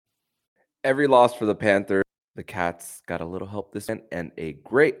Every loss for the Panthers, the Cats got a little help this weekend and a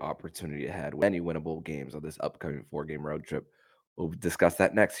great opportunity ahead with many winnable games on this upcoming 4-game road trip. We'll discuss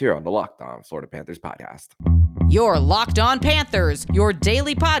that next here on the Locked On Florida Panthers podcast. Your Locked On Panthers, your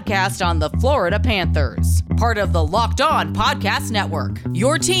daily podcast on the Florida Panthers. Part of the Locked On Podcast Network.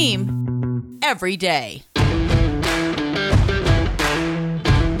 Your team every day.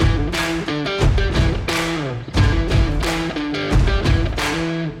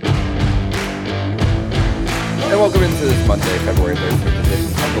 And welcome into this Monday, February 3rd edition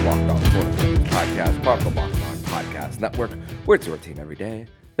of the Locked On Florida Panthers podcast, part of the Locked On Podcast Network, where it's your team every day.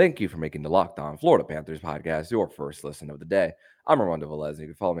 Thank you for making the Locked On Florida Panthers podcast your first listen of the day. I'm Armando Velez, and you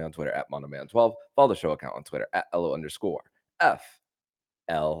can follow me on Twitter at MondoMan12. Follow the show account on Twitter at LO_FLA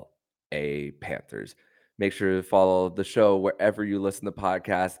Panthers. Make sure to follow the show wherever you listen to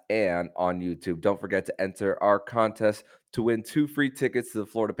podcasts and on YouTube. Don't forget to enter our contest to win 2 free tickets to the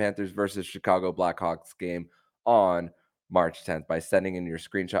Florida Panthers versus Chicago Blackhawks game on March 10th by sending in your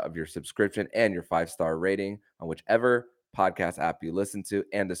screenshot of your subscription and your 5-star rating on whichever podcast app you listen to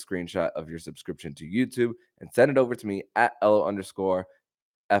and a screenshot of your subscription to YouTube and send it over to me at LO_FLA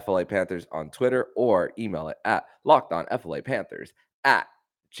Panthers on Twitter or email it at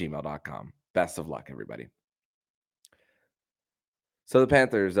lockedonflapanthers@gmail.com. Best of luck, everybody. So the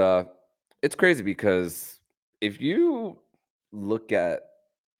Panthers, it's crazy because if you look at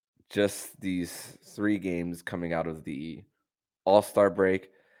just these 3 games coming out of the All-Star break,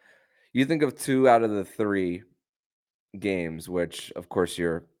 you think of 2 out of the 3 games, which of course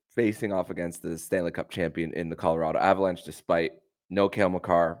you're facing off against the Stanley Cup champion in the Colorado Avalanche, despite no Cale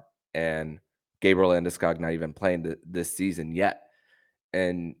Makar and Gabriel Landeskog not even playing this season yet.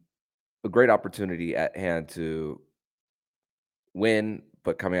 And a great opportunity at hand to win,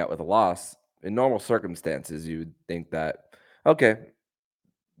 but coming out with a loss. In normal circumstances, you would think that, okay,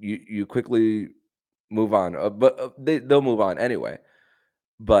 you quickly move on, but they'll move on anyway.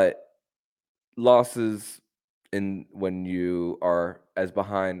 But losses when you are as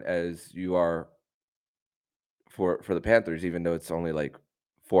behind as you are for the Panthers, even though it's only like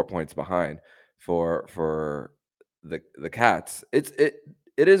 4 points behind for the Cats, it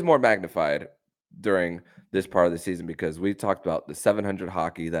is more magnified during this part of the season because we talked about the 700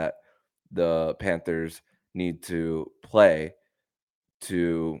 hockey that the Panthers need to play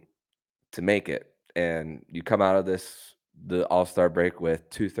to make it, and you come out of the All-Star break with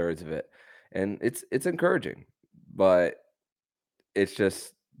 2/3 of it, and it's encouraging, but it's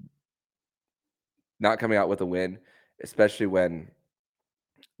just not coming out with a win, especially when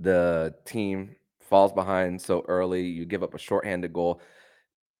the team falls behind so early. You give up a shorthanded goal,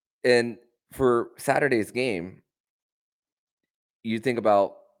 and for Saturday's game, you think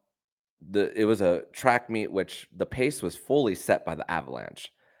about it was a track meet, which the pace was fully set by the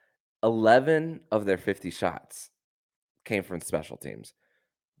Avalanche. 11 of their 50 shots came from special teams.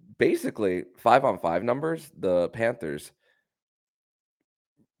 Basically, 5-on-5 numbers, the Panthers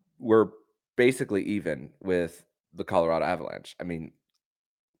were basically even with the Colorado Avalanche. I mean,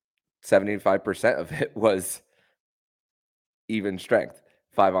 75% of it was even strength,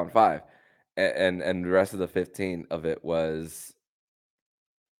 5-on-5. And the rest of the 15 of it was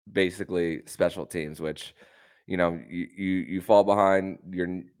basically special teams, which, you fall behind,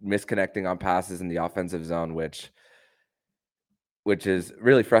 you're misconnecting on passes in the offensive zone, which is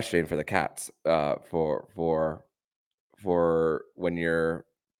really frustrating for the Cats, for when you're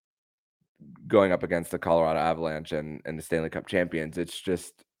going up against the Colorado Avalanche and the Stanley Cup champions. It's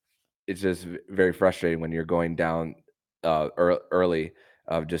just very frustrating when you're going down early,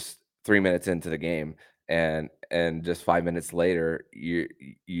 just 3 minutes into the game, and just 5 minutes later, you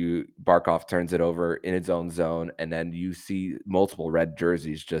Barkov turns it over in its own zone, and then you see multiple red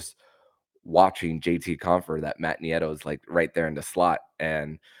jerseys just watching JT Compher, that Matt Nieto is like right there in the slot,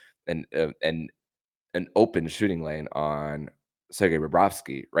 and an open shooting lane on Sergei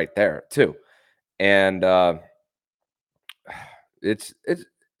Bobrovsky right there too. And it's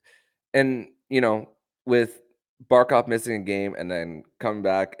and with Barkov missing a game and then coming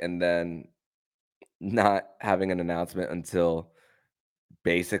back and then not having an announcement until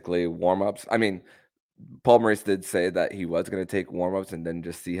basically warmups. I mean, Paul Maurice did say that he was going to take warmups and then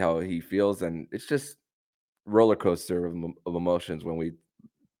just see how he feels, and it's just roller coaster of emotions when we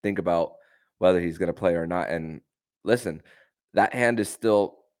think about whether he's going to play or not. And listen, that hand is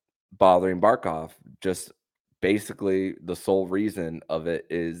still bothering Barkov. Just basically the sole reason of it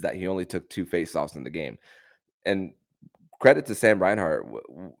is that he only took 2 faceoffs in the game. And credit to Sam Reinhart,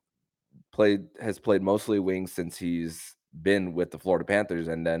 has played mostly wings since he's been with the Florida Panthers,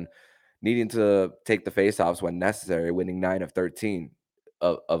 and then needing to take the faceoffs when necessary, winning 9 of 13.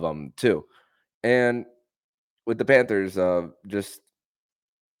 of them too. And with the Panthers, just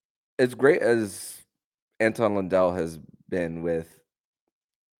as great as Anton Lundell has been with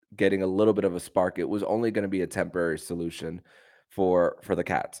getting a little bit of a spark, it was only going to be a temporary solution for the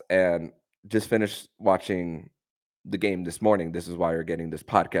Cats. And just finished watching the game this morning. This is why you're getting this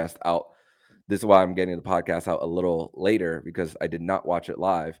podcast out. This is why I'm getting the podcast out a little later because I did not watch it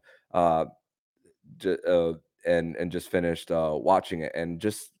live. Uh, ju- uh, and just finished watching it and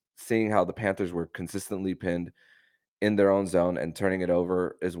just seeing how the Panthers were consistently pinned in their own zone and turning it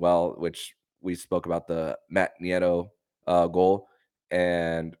over as well, which we spoke about the Matt Nieto goal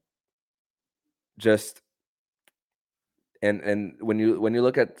and just and when you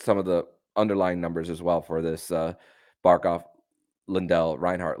look at some of the underlying numbers as well for this Barkov, Lindell,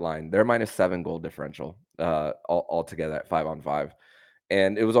 Reinhardt line, they're -7 goal differential altogether at 5-on-5,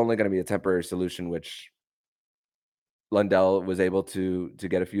 and it was only going to be a temporary solution, which Lundell was able to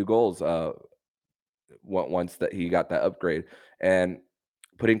get a few goals once that he got that upgrade, and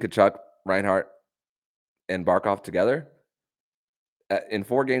putting Kachuk, Reinhardt, and Barkov together in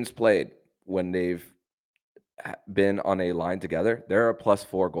 4 games played when they've been on a line together, they're a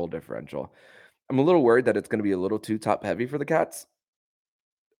 +4 goal differential. I'm a little worried that it's going to be a little too top heavy for the Cats,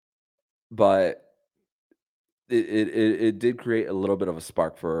 but it did create a little bit of a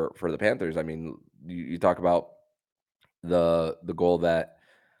spark for the Panthers. I mean, you talk about the goal that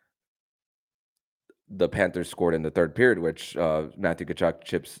the Panthers scored in the third period, which Matthew Tkachuk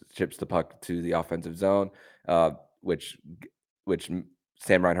chips the puck to the offensive zone, uh, which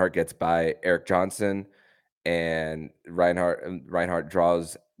Sam Reinhart gets by Eric Johnson, and Reinhart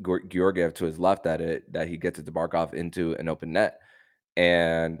draws Georgiev to his left that he gets it to Barkov into an open net,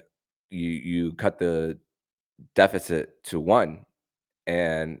 and you cut the deficit to 1,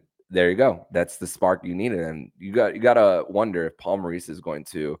 and there you go. That's the spark you needed, and you gotta wonder if Paul Maurice is going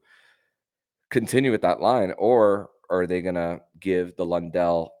to continue with that line, or are they gonna give the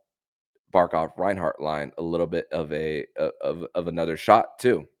Lundell, Barkov, Reinhardt line a little bit of of another shot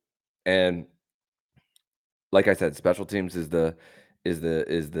too? And like I said, special teams is the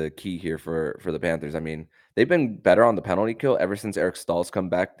key here for the Panthers. I mean, they've been better on the penalty kill ever since Eric Stahl's come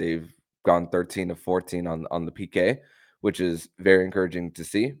back. They've gone 13 of 14 on the PK, which is very encouraging to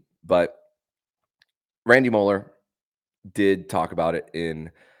see. But Randy Moeller did talk about it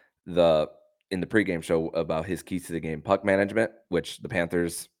the in the pregame show about his keys to the game puck management, which the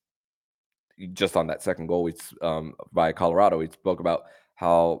Panthers just on that second goal by Colorado, we spoke about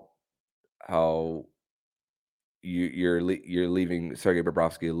how you're leaving Sergei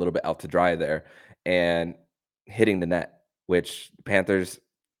Bobrovsky a little bit out to dry there and hitting the net, which Panthers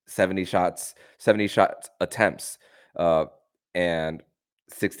 70 shots attempts, uh, and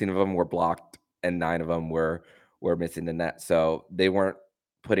 16 of them were blocked and 9 of them were missing the net. So they weren't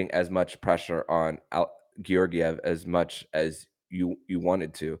putting as much pressure on out Georgiev as much as you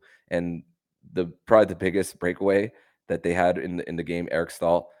wanted to. And the probably the biggest breakaway that they had in the game, Eric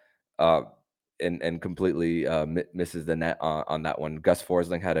Stahl. Uh, and completely misses the net on that one. Gus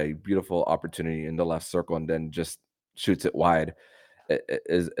Forsling had a beautiful opportunity in the left circle and then just shoots it wide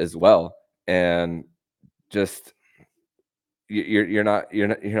as well. And just you're not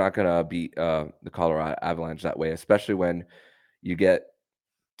gonna beat the Colorado Avalanche that way, especially when you get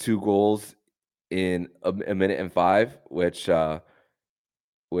 2 goals in a minute and 5, which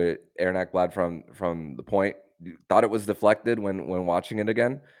with Aaron Ekblad from the point. Thought it was deflected when watching it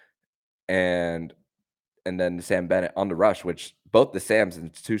again, and then Sam Bennett on the rush, which both the Sams in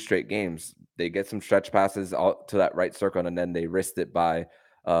 2 straight games, they get some stretch passes out to that right circle, and then they wrist it by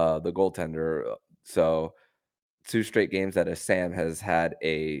the goaltender. So 2 straight games that a Sam has had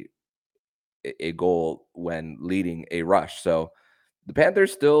a goal when leading a rush. So the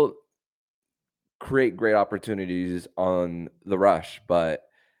Panthers still create great opportunities on the rush, but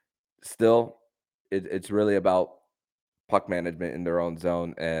still, it's really about puck management in their own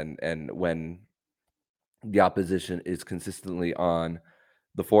zone, and when the opposition is consistently on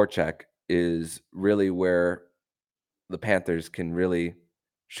the forecheck is really where the Panthers can really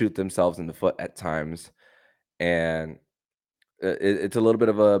shoot themselves in the foot at times, and it's a little bit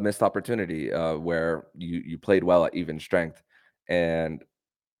of a missed opportunity where you played well at even strength, and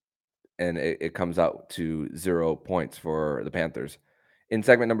it comes out to 0 points for the Panthers. In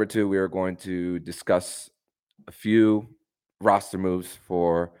segment number 2, we are going to discuss a few roster moves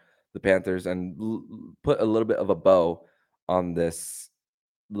for the Panthers and put a little bit of a bow on this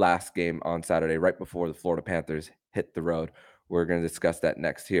last game on Saturday, right before the Florida Panthers hit the road. We're going to discuss that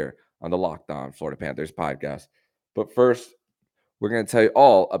next here on the Locked On Florida Panthers podcast. But first, We're going to tell you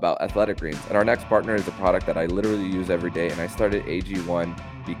all about Athletic Greens. And our next partner is a product that I literally use every day. And I started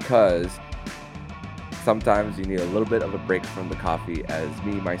AG1 because sometimes you need a little bit of a break from the coffee. As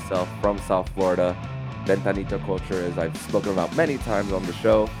me, myself, from South Florida, Ventanita culture, as I've spoken about many times on the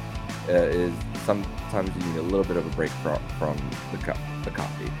show, is sometimes you need a little bit of a break from the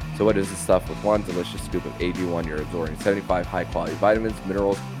coffee. So what is this stuff? With one delicious scoop of AG1, you're absorbing 75 high-quality vitamins,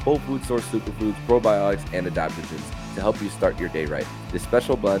 minerals, whole food source superfoods, probiotics, and adaptogens to help you start your day right. This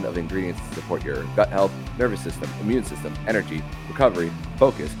special blend of ingredients to support your gut health, nervous system, immune system, energy, recovery,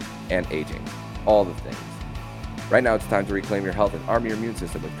 focus, and aging. All the things. Right now, it's time to reclaim your health and arm your immune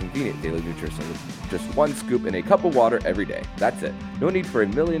system with convenient daily nutrition with just one scoop in a cup of water every day. That's it. No need for a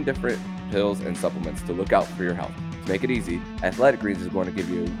million different pills and supplements to look out for your health. To make it easy, Athletic Greens is going to give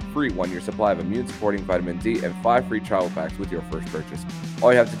you a free 1-year supply of immune-supporting vitamin D and 5 free travel packs with your first purchase.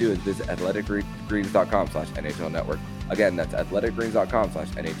 All you have to do is visit athleticgreens.com/NHL Network. Again, that's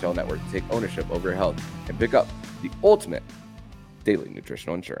athleticgreens.com/NHL Network to take ownership over your health and pick up the ultimate daily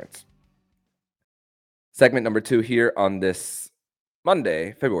nutritional insurance. Segment number 2 here on this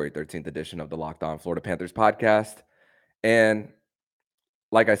Monday, February 13th edition of the Locked On Florida Panthers podcast. And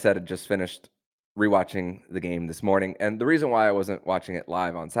like I said, I just finished rewatching the game this morning. And the reason why I wasn't watching it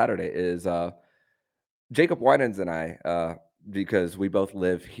live on Saturday is Jacob Winans and I, because we both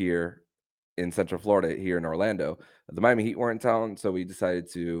live here in Central Florida, here in Orlando. The Miami Heat weren't in town, so we decided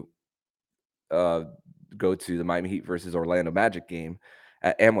to go to the Miami Heat versus Orlando Magic game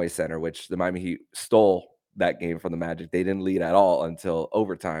at Amway Center, which the Miami Heat stole that game from the Magic. They didn't lead at all until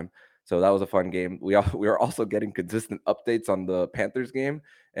overtime. So that was a fun game. We were also getting consistent updates on the Panthers game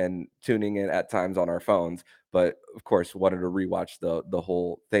and tuning in at times on our phones. But of course, wanted to rewatch the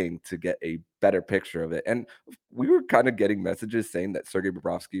whole thing to get a better picture of it. And we were kind of getting messages saying that Sergei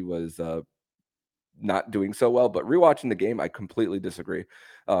Bobrovsky was not doing so well. But rewatching the game, I completely disagree.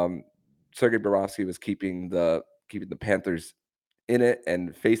 Sergei Bobrovsky was keeping the Panthers in it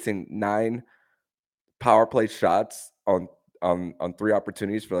and facing 9 power play shots on 3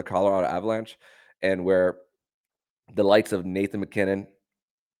 opportunities for the Colorado Avalanche, and where the likes of Nathan MacKinnon,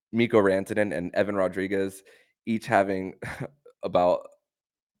 Mikko Rantanen, and Evan Rodriguez each having about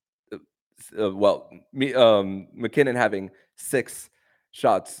McKinnon having 6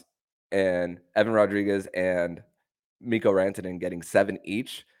 shots, and Evan Rodriguez and Mikko Rantanen getting 7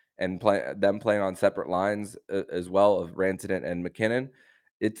 each, and playing on separate lines as well of Rantanen and McKinnon.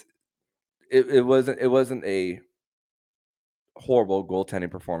 It wasn't a horrible goaltending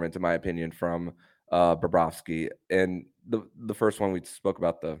performance, in my opinion, from Bobrovsky. And the first one, we spoke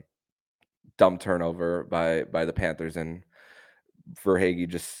about the dumb turnover by the Panthers, and Verhaeghe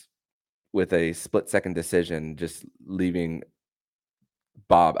just with a split-second decision, just leaving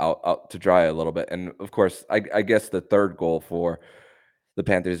Bob out to dry a little bit. And of course, I guess the third goal for the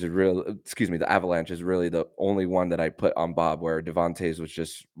Panthers is the Avalanche is really the only one that I put on Bob, where Devontae's was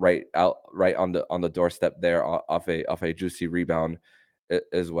just right on the doorstep there off a juicy rebound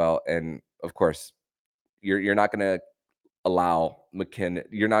as well. And of course, you're not going to allow McKinnon.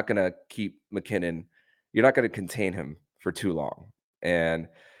 You're not going to keep McKinnon. You're not going to contain him for too long. And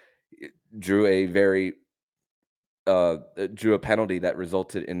it drew a penalty that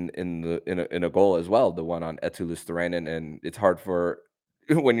resulted in a goal as well, the one on Eetu Luostarinen. And it's hard for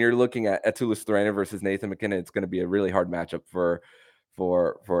when you're looking at Eetu Luostarinen versus Nathan MacKinnon, it's going to be a really hard matchup for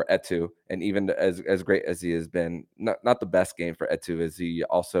Eetu. And even as great as he has been, not the best game for Eetu, as he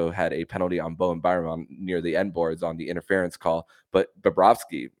also had a penalty on Bowen Byram near the end boards on the interference call. But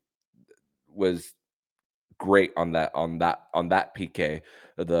Bobrovsky was great on that PK,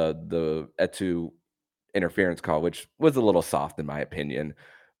 the Eetu interference call, which was a little soft in my opinion,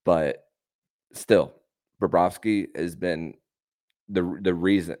 but still, Bobrovsky has been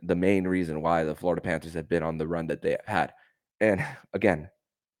the main reason why the Florida Panthers have been on the run that they have had. And again,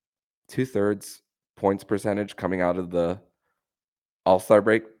 2/3 points percentage coming out of the All-Star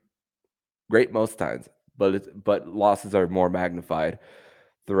break, great most times, but losses are more magnified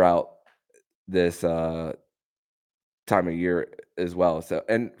throughout this time of year as well. So,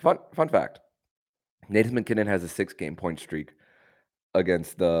 and fun fact, Nathan MacKinnon has a 6-game point streak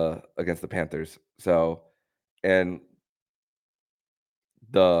against the Panthers. So, and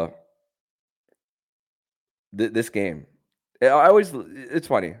this game, it's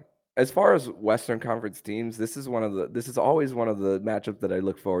funny. As far as Western Conference teams, this is always one of the matchups that I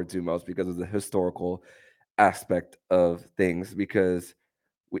look forward to most because of the historical aspect of things. Because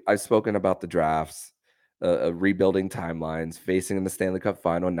I've spoken about the drafts, rebuilding timelines, facing in the Stanley Cup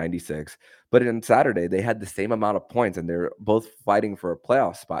final in '96. But on Saturday, they had the same amount of points, and they're both fighting for a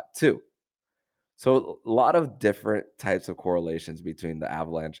playoff spot too. So a lot of different types of correlations between the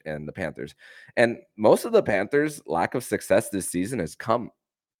Avalanche and the Panthers. And most of the Panthers' lack of success this season has come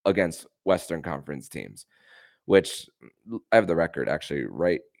against Western Conference teams, which I have the record actually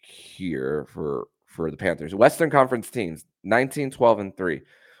right here for the Panthers. Western Conference teams 19, 12, and 3.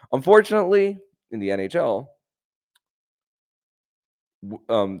 Unfortunately, in the NHL,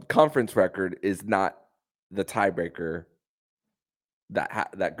 conference record is not the tiebreaker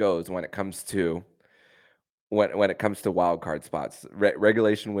that goes when it comes to when it comes to wild card spots.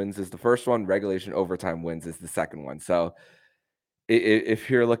 Regulation wins is the first one. Regulation overtime wins is the second one. So if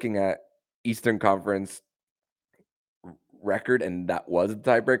you're looking at Eastern Conference record and that was the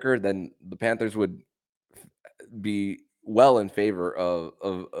tiebreaker, then the Panthers would be well in favor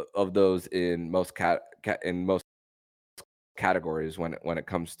of those in in most categories when it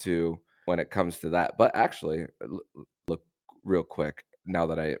comes to that. But actually, look real quick now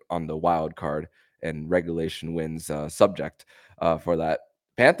that I on the wild card and regulation wins subject for that.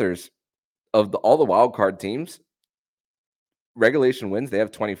 Panthers of all the wild card teams, regulation wins they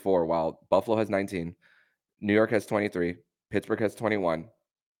have 24, while Buffalo has 19, New York has 23, Pittsburgh has 21,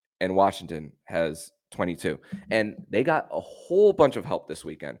 and Washington has 22. And they got a whole bunch of help this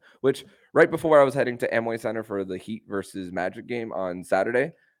weekend, which right before I was heading to Amway Center for the Heat versus Magic game on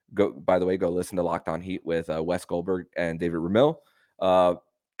Saturday, by the way, go listen to Locked On Heat with Wes Goldberg and David Ramil.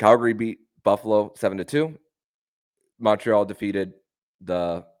 Calgary beat Buffalo 7-2. Montreal defeated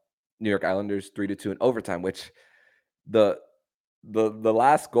the New York Islanders 3-2 in overtime, which the the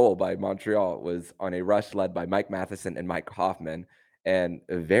last goal by Montreal was on a rush led by Mike Matheson and Mike Hoffman, and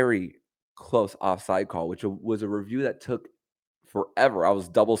a very close offside call, which was a review that took forever. I was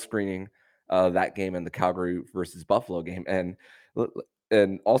double screening that game and the Calgary versus Buffalo game,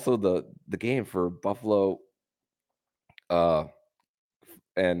 and also the game for Buffalo uh,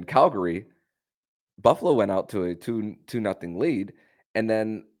 and Calgary. Buffalo went out to a 2-0 lead, and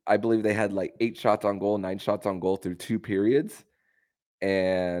then I believe they had like 8 shots on goal, 9 shots on goal through 2 periods,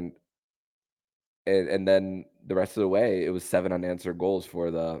 and and then the rest of the way, it was 7 unanswered goals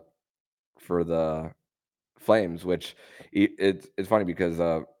for the Flames, which it's funny because,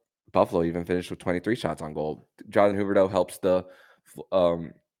 Buffalo even finished with 23 shots on goal. Jonathan Huberdeau helps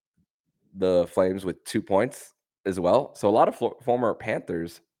um, the Flames with 2 points as well. So a lot of former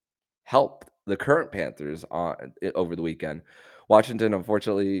Panthers helped the current Panthers over the weekend. Washington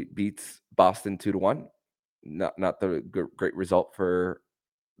unfortunately beats Boston 2-1. Not the great result for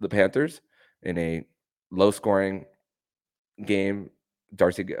the Panthers in a low scoring game.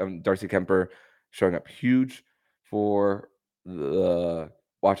 Darcy Kemper showing up huge for the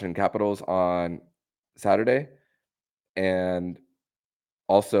Washington Capitals on Saturday, and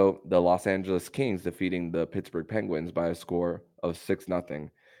also the Los Angeles Kings defeating the Pittsburgh Penguins by a score of 6-0.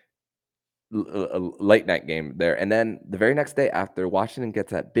 A late night game there, and then the very next day after Washington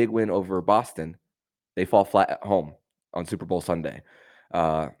gets that big win over Boston, they fall flat at home on Super Bowl Sunday,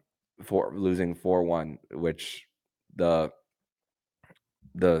 for losing 4-1, which the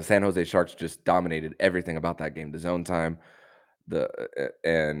San Jose Sharks just dominated everything about that game. The zone time,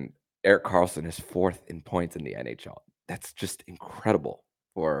 and Erik Karlsson is 4th in points in the NHL. That's just incredible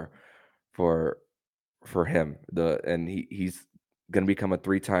for for for him. And he's going to become a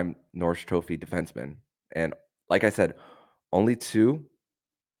 3-time Norris Trophy defenseman. And like I said, only 2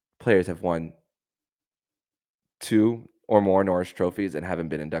 players have won 2 or more Norris trophies and haven't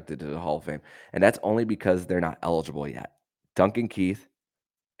been inducted to the Hall of Fame. And that's only because they're not eligible yet. Duncan Keith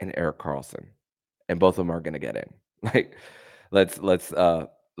and Erik Karlsson. And both of them are going to get in. Like let's not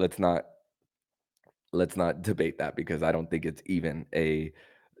debate that, because I don't think it's even a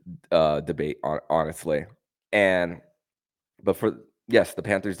debate, honestly. And but for yes, the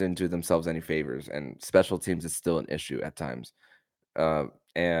Panthers didn't do themselves any favors, and special teams is still an issue at times.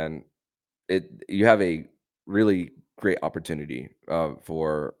 And you have a really great opportunity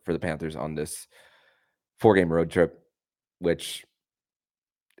for the Panthers on this 4-game road trip, which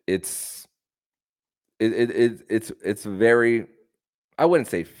it's it's very, I wouldn't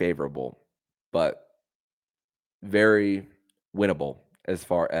say favorable, but very winnable as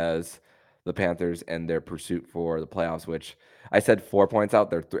far as the Panthers and their pursuit for the playoffs, which I said 4 points out.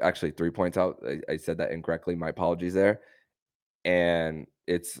 They're actually 3 points out. I said that incorrectly. My apologies there. And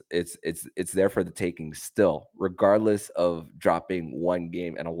it's there for the taking still, regardless of dropping 1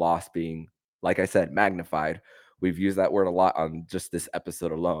 game and a loss being, like I said, magnified. We've used that word a lot on just this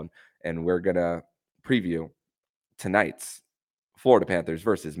episode alone, and we're gonna preview tonight's Florida Panthers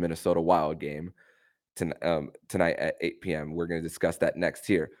versus Minnesota Wild game tonight at 8 p.m. We're going to discuss that next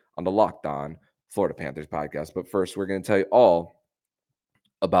here on the Locked On Florida Panthers podcast. But first, we're going to tell you all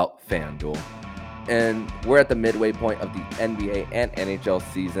about FanDuel. And we're at the midway point of the NBA and NHL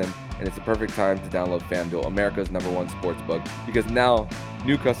season, and it's the perfect time to download FanDuel, America's #1 sportsbook, because now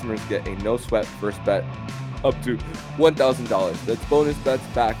new customers get a no-sweat first bet up to $1,000. That's bonus bets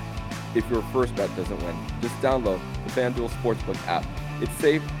back if your first bet doesn't win. Just download the FanDuel Sportsbook app. It's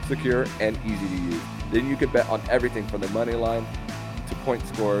safe, secure, and easy to use. Then you can bet on everything from the money line to point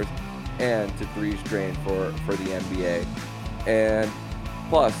scores and to threes drained for the NBA. And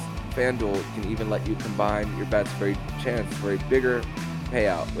plus, FanDuel can even let you combine your bets for a chance for a bigger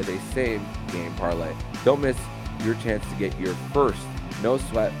payout with a same game parlay. Don't miss your chance to get your first no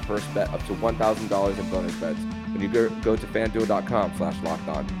sweat first bet up to $1,000 in bonus bets when you go to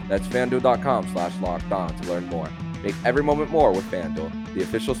fanduel.com/lockedon. That's fanduel.com/lockedon to learn more. Make every moment more with FanDuel, the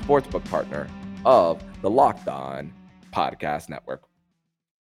official sportsbook partner of the Locked On Podcast Network.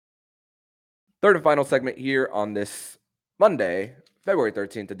 Third and final segment here on this Monday, February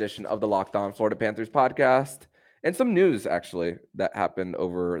 13th edition of the Locked On Florida Panthers podcast. And some news actually that happened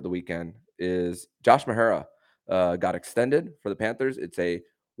over the weekend is Josh Mahura got extended for the Panthers. It's a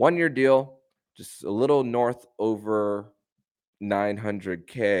 1-year deal, just a little north over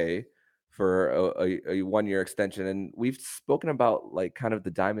 $900K for a 1-year extension. And we've spoken about like kind of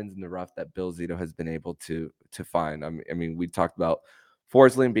the diamonds in the rough that Bill Zito has been able to find. I mean, we talked about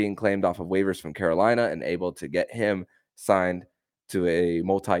Forsling being claimed off of waivers from Carolina and able to get him signed to a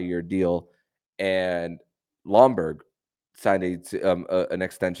multi-year deal, and Lomberg signed an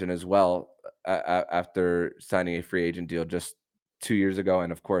extension as well after signing a free agent deal just 2 years ago.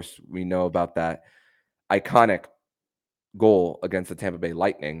 And of course, we know about that iconic goal against the Tampa Bay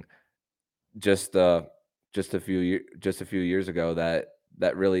Lightning just a few years ago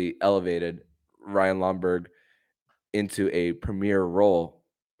that really elevated Ryan Lomberg into a premier role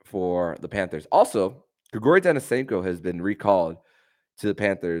for the Panthers. Also, Grigory Denisenko has been recalled to the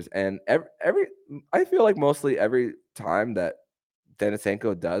Panthers, and every I feel like mostly every time that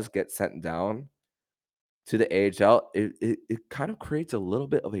Denisenko does get sent down to the AHL, it kind of creates a little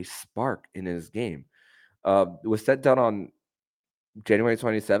bit of a spark in his game. Was sent down on January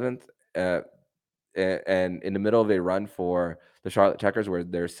 27th, and in the middle of a run for the Charlotte Checkers, where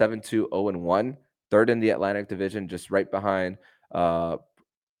they're 7-2, 0-1, third in the Atlantic Division, just right behind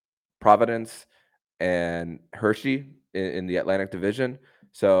Providence and Hershey in the Atlantic Division.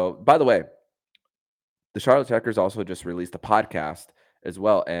 So, by the way, the Charlotte Checkers also just released a podcast as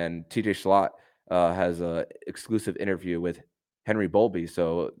well, and TJ Schlott has an exclusive interview with Henry Bolby.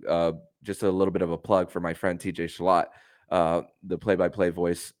 So, just a little bit of a plug for my friend TJ Schlott, the play-by-play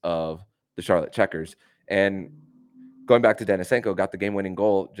voice of the Charlotte Checkers. And going back to Denisenko, got the game-winning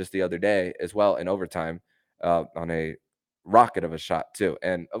goal just the other day as well in overtime on a rocket of a shot too.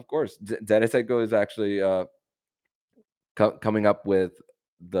 And of course, Denisenko is actually coming up with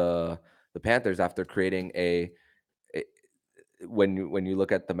the Panthers after creating a when you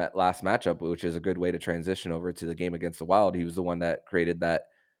look at the last matchup, which is a good way to transition over to the game against the Wild. He was the one that created that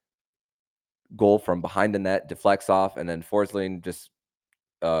goal from behind the net, deflects off, and then Forsling just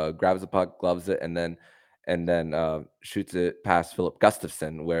grabs the puck, gloves it, and then shoots it past Philip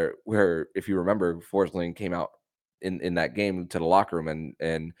Gustafson. Where if you remember, Forsling came out in that game to the locker room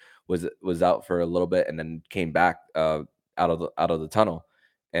and was out for a little bit, and then came back out of the tunnel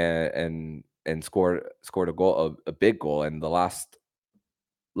and scored a goal, a big goal. And the last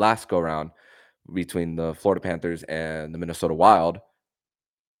go round between the Florida Panthers and the Minnesota Wild,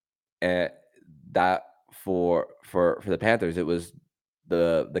 and that for the Panthers, it was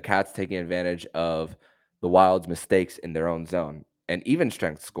the Cats taking advantage of the Wild's mistakes in their own zone and even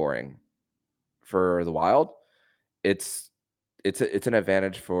strength scoring for the Wild. It's an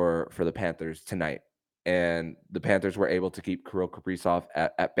advantage for the Panthers tonight, and the Panthers were able to keep Kirill Kaprizov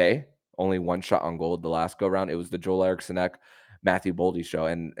at bay. Only one shot on goal the last go round. It was the Joel Eriksson Matthew Boldy show,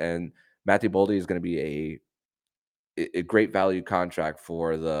 and Matthew Boldy is going to be a great value contract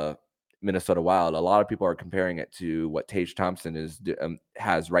for the Minnesota Wild. A lot of people are comparing it to what Tage Thompson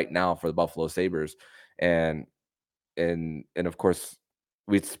has right now for the Buffalo Sabres, and of course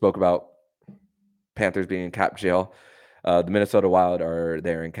we spoke about Panthers being in cap jail. The Minnesota Wild are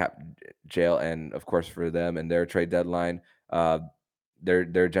there in cap jail, and of course for them and their trade deadline,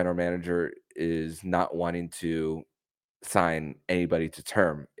 their general manager is not wanting to sign anybody to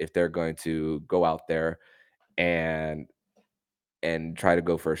term if they're going to go out there and try to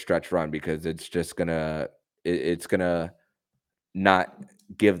go for a stretch run, because it's just it's gonna not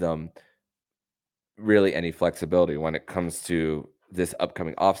give them really any flexibility when it comes to this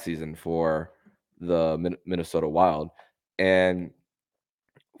upcoming offseason for the Minnesota Wild. And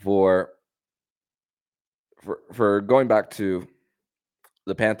for going back to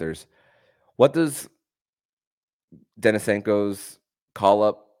the Panthers, What does Denisenko's call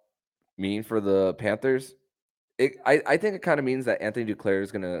up mean for the Panthers? I think it kind of means that Anthony Duclair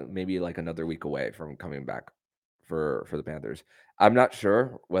is gonna maybe like another week away from coming back for the Panthers. I'm not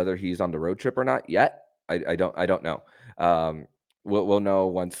sure whether he's on the road trip or not yet. I don't know. Um, we'll know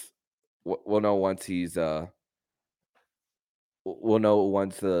once we'll know once he's we'll know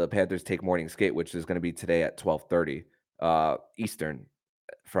once the Panthers take morning skate, which is going to be today at 12:30 Eastern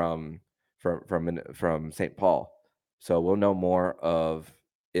from from St. Paul. So we'll know more of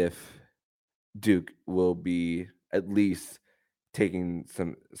if Duke will be at least taking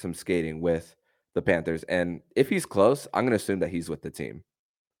some skating with the Panthers. And if he's close, I'm going to assume that he's with the team.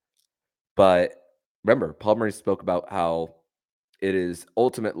 But remember, Paul Murray spoke about how it is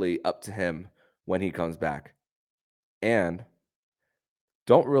ultimately up to him when he comes back. And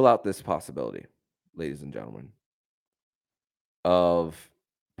don't rule out this possibility, ladies and gentlemen, of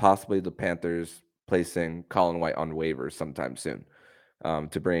possibly the Panthers placing Colin White on waivers sometime soon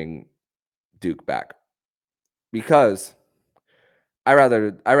to bring Duke back. Because I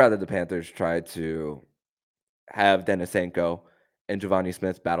rather the Panthers try to have Denisenko and Giovanni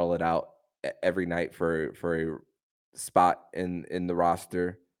Smith battle it out every night for a spot in the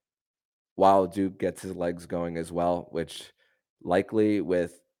roster while Duke gets his legs going as well, which likely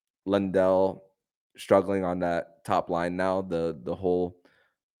with Lundell struggling on that top line now, the whole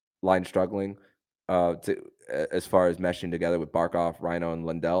line struggling as far as meshing together with Barkov, Rhino, and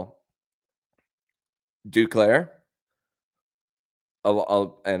Lundell. Duclair,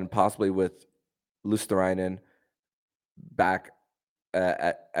 and possibly with Luosterainen back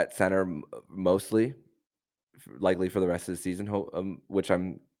at center mostly, likely for the rest of the season, which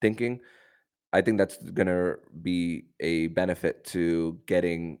I'm thinking. I think that's going to be a benefit to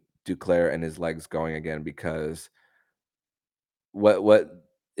getting Duclair and his legs going again because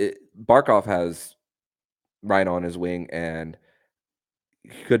Barkov has Rhino on his wing and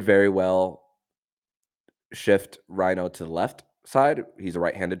he could very well shift Rhino to the left side. He's a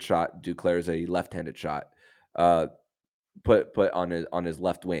right-handed shot. Duclair is a left-handed shot. Uh, put on his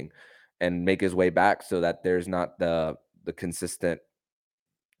left wing and make his way back so that there's not the consistent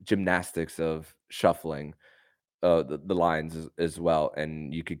gymnastics of shuffling the lines as well,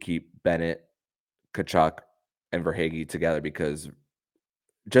 and you could keep Bennett, Kachuk, and Verhage together because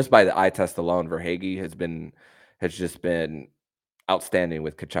just by the eye test alone, Verhage has just been outstanding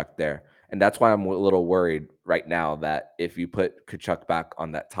with Kachuk there, and that's why I'm a little worried right now that if you put Kachuk back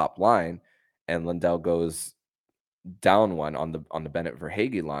on that top line and Lundell goes down one on the Bennett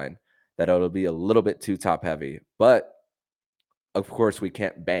Verhage line, that it'll be a little bit too top heavy. But of course, we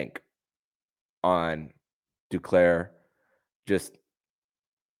can't bank on Duclair just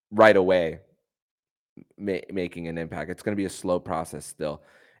right away making an impact. It's going to be a slow process still.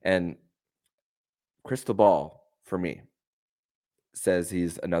 And crystal ball for me says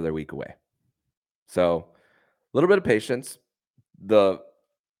he's another week away. So a little bit of patience. The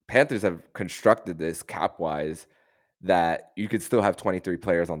Panthers have constructed this cap wise that you could still have 23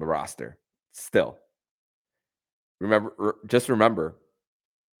 players on the roster. Still, just remember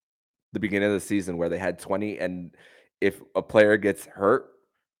the beginning of the season where they had 20, and if a player gets hurt,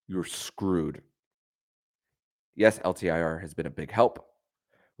 you're screwed. Yes, LTIR has been a big help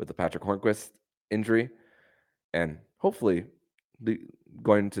with the Patrick Hornquist injury, and hopefully,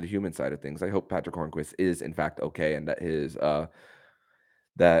 going to the human side of things, I hope Patrick Hornquist is in fact okay, and that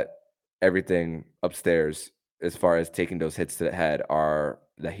that everything upstairs as far as taking those hits to the head are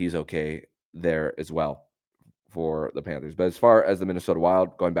that he's okay there as well for the Panthers. But as far as the Minnesota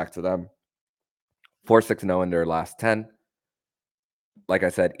Wild, going back to them, 4-6-0 in their last 10. Like I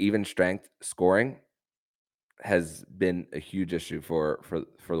said, even strength scoring has been a huge issue for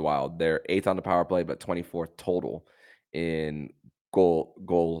the Wild. They're 8th on the power play, but 24th total in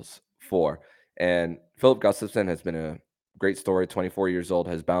goals for. And Philip Gustafson has been a great story. 24 years old,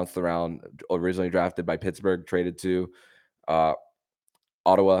 has bounced around. Originally drafted by Pittsburgh, traded to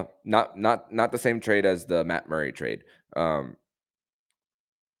Ottawa. Not the same trade as the Matt Murray trade.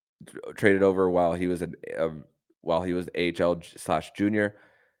 Traded over while he was AHL/junior,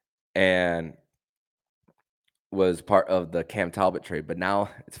 and was part of the Cam Talbot trade. But now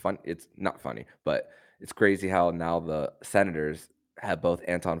it's fun. It's not funny, but it's crazy how now the Senators have both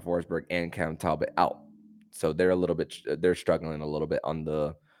Anton Forsberg and Cam Talbot out. So they're struggling a little bit on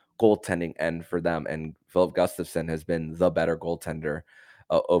the goaltending end for them. And Philip Gustafson has been the better goaltender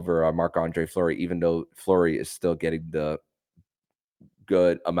over Marc-Andre Fleury, even though Fleury is still getting the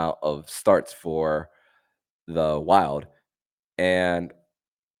good amount of starts for the Wild. And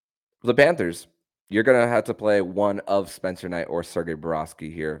the Panthers, you're going to have to play one of Spencer Knight or Sergei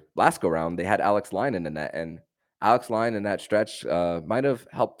Bobrovsky here. Last go round, they had Alex Lyon in the net, and Alex Lyon in that stretch might have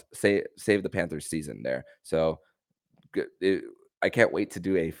helped save the Panthers season there. So I can't wait to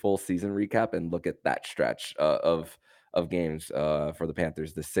do a full season recap and look at that stretch of games for the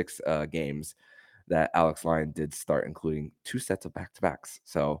Panthers, the 6 games that Alex Lyon did start, including 2 sets of back-to-backs.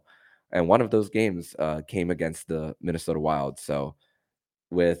 So, and one of those games came against the Minnesota Wild. So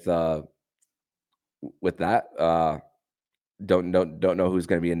with that, don't know who's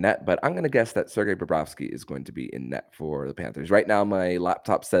going to be in net, but I'm going to guess that Sergei Bobrovsky is going to be in net for the Panthers. Right now, my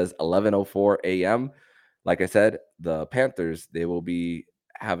laptop says 11:04 a.m. Like I said, the Panthers, they will be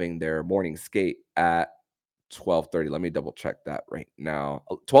having their morning skate at 12:30. Let me double check that right now.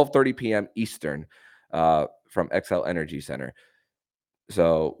 12:30 p.m. Eastern from XL Energy Center.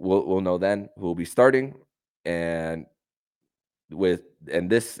 So we'll know then who will be starting, and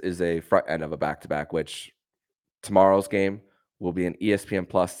this is a front end of a back-to-back, which tomorrow's game will be an ESPN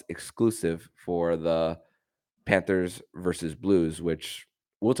Plus exclusive for the Panthers versus Blues, which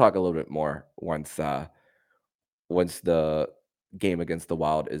we'll talk a little bit more once the game against the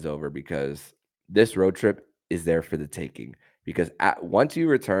Wild is over, because this road trip is there for the taking. Because once you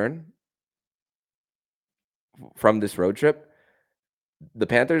return from this road trip, the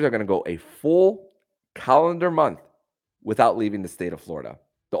Panthers are going to go a full calendar month without leaving the state of Florida.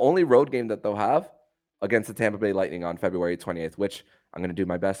 The only road game that they'll have against the Tampa Bay Lightning on February 28th, which I'm going to do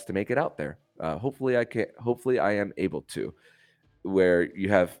my best to make it out there. Hopefully I am able to, where you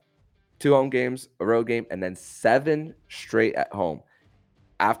have 2 home games, a road game, and then 7 straight at home.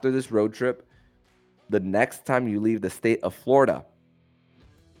 After this road trip, the next time you leave the state of Florida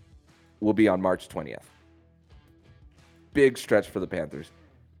will be on March 20th. Big stretch for the Panthers.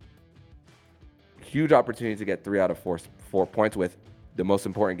 Huge opportunity to get 3 out of 4 points, with the most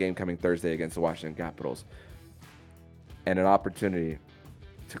important game coming Thursday against the Washington Capitals. And an opportunity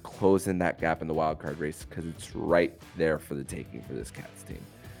to close in that gap in the wild card race, because it's right there for the taking for this Cats team.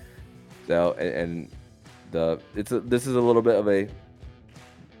 So, this is a little bit of a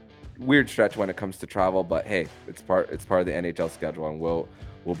weird stretch when it comes to travel, but hey, it's part of the NHL schedule, and we'll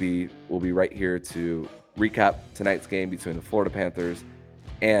be right here to recap tonight's game between the Florida Panthers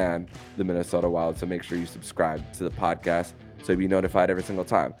and the Minnesota Wild. So make sure you subscribe to the podcast so you'll be notified every single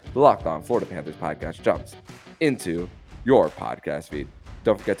time the Locked On Florida Panthers podcast jumps into your podcast feed.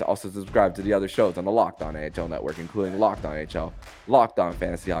 Don't forget to also subscribe to the other shows on the Locked On NHL network, including Locked On NHL, Locked On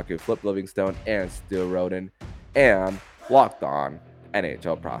Fantasy Hockey with Flip Livingstone and Steel Roden, and Locked On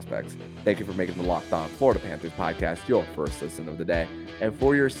NHL Prospects. Thank you for making the Locked On Florida Panthers podcast your first listen of the day. And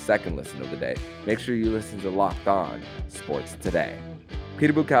for your second listen of the day, make sure you listen to Locked On Sports Today.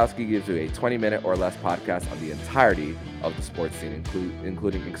 Peter Bukowski gives you a 20-minute or less podcast on the entirety of the sports scene,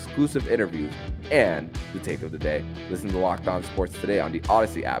 including exclusive interviews and the take of the day. Listen to Locked On Sports Today on the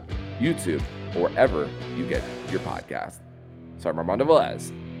Odyssey app, YouTube, or wherever you get your podcast. So I'm Armando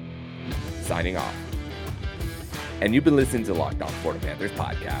Velez, signing off. And you've been listening to Locked On Florida Panthers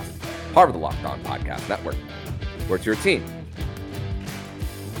podcast, part of the Locked On Podcast Network, where it's your team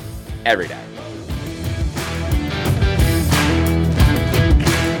every day.